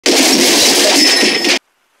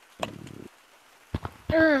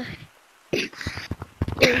Ugh.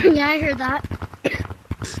 Yeah, I heard that.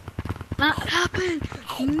 What happened?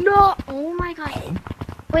 No! Oh my god.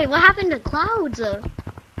 Wait, what happened to clouds? What?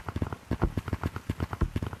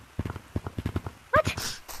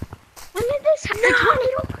 When did this happen?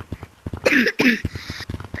 Tornado?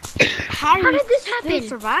 How did this happen?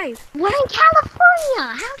 Survive? We're in California.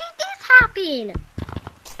 How did this happen?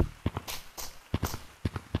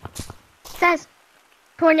 It says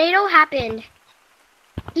tornado happened.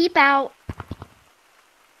 Keep out.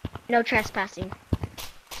 No trespassing.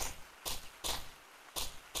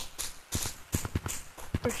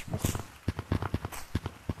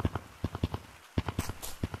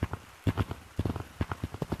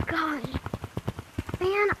 God.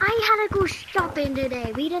 Man, I had to go shopping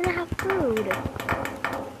today. We didn't have food.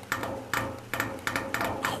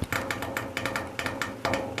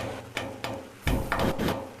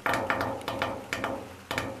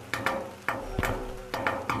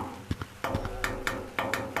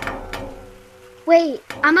 Wait,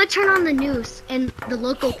 I'm gonna turn on the news and the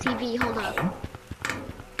local TV. Hold up.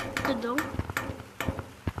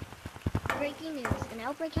 Breaking news. An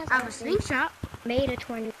outbreak has I have a screenshot. made a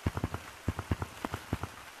tornado.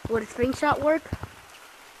 Would a screenshot work?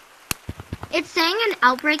 It's saying an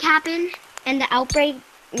outbreak happened, and the outbreak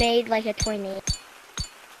made like a tornado.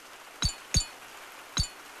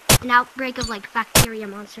 An outbreak of like bacteria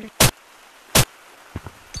monsters.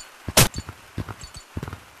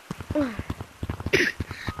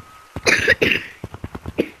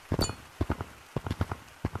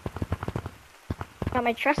 Got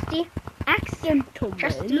my trusty axe,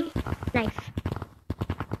 trusty knife.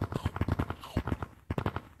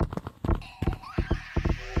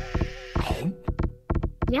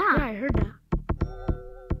 Yeah, I heard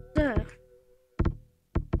that.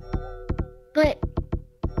 but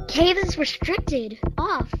cave is restricted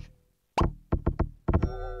off.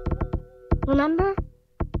 Remember?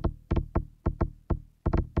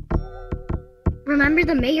 Remember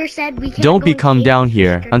the mayor said we can't Don't go be in come caves down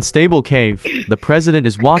here. restricted. Unstable cave. The president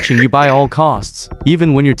is watching you by all costs,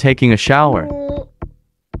 even when you're taking a shower.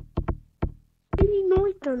 Any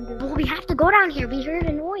noise thunder? Well, we have to go down here. We heard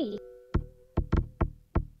a noise.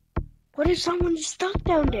 What if someone's stuck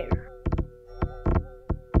down there?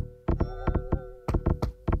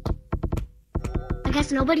 I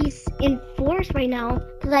guess nobody's in forest right now,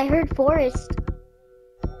 because I heard forest.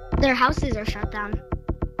 Their houses are shut down.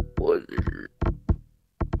 What?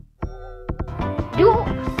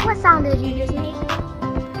 What sound did you just make?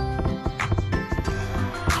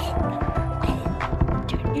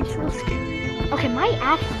 Dude, you're so scary. Okay, my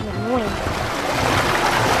axe is annoying.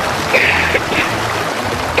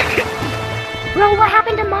 Bro, what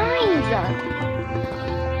happened to mines?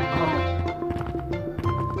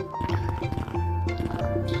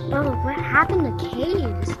 Bro, what happened to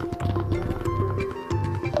caves?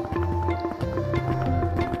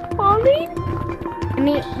 Falling?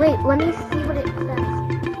 Wait, let me see what it says.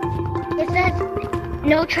 It says,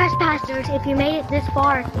 no trespassers. If you made it this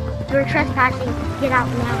far, you're trespassing. Get out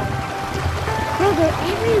now. Bro, they're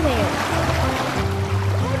everywhere.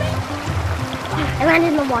 I landed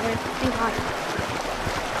in the water. Thank God.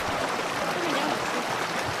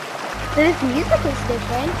 This music is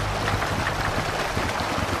different.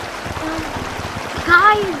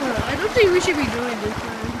 Guys! I don't think we should be doing this,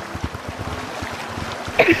 man.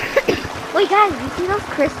 Wait, guys, you see those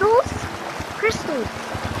crystals? Crystals.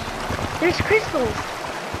 There's crystals.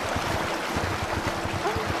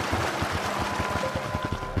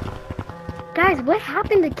 Guys, what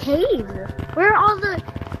happened to caves? Where are all the...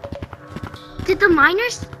 Did the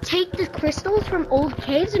miners take the crystals from old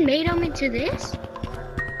caves and made them into this?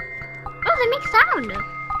 Oh, they make sound.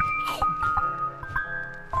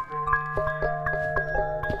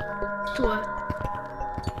 What?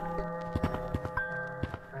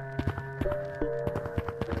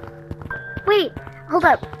 Wait, hold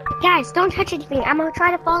up. Guys, don't touch anything. I'm gonna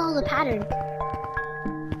try to follow the pattern.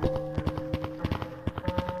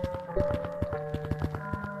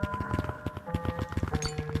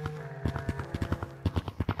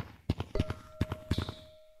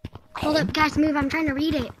 Hold up, guys, move. I'm trying to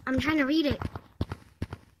read it. I'm trying to read it.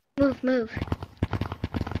 Move, move.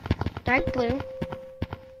 Dark blue.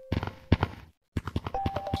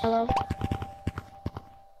 Hello?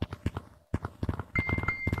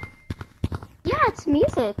 Yeah, it's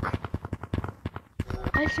music.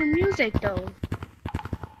 I hear music, though.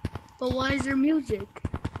 But why is there music?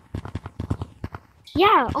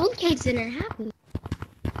 Yeah, old caves in are happy.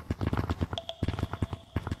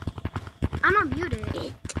 I'm gonna mute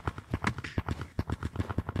it.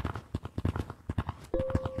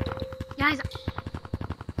 Guys,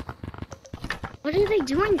 What are they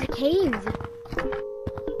doing to caves?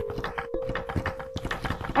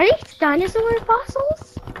 Are these dinosaur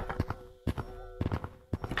fossils?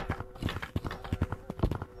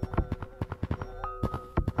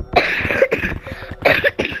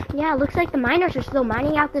 Yeah, it looks like the miners are still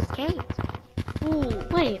mining out this cave. Ooh,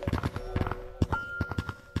 Wait.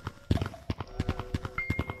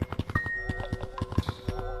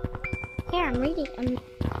 Here, I'm reading.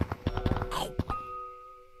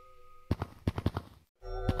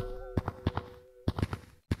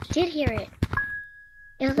 Did hear it.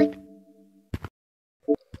 It was like.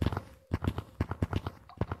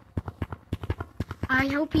 I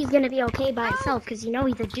hope he's gonna be okay by himself, because you know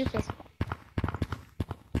he's a doofus.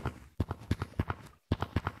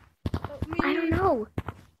 help me. I don't know.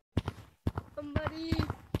 Somebody.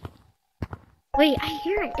 Wait, I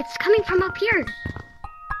hear it. It's coming from up here.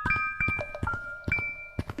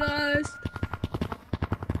 Lost.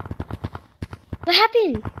 What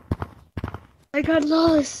happened? I got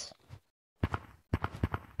lost.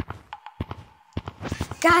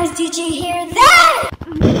 Guys, did you hear that?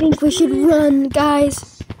 I think we should run,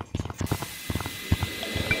 guys.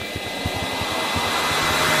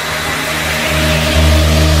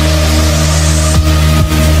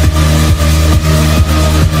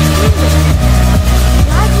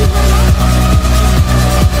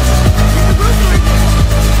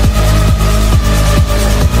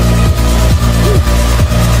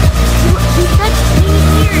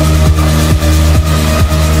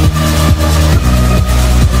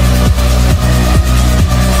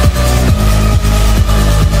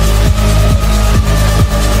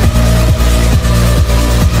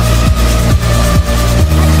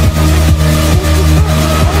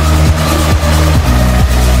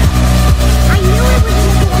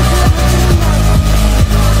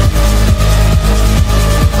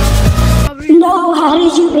 No, how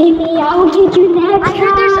did you beat me? How did you never? I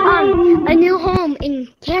heard there's a new home in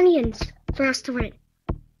canyons for us to rent.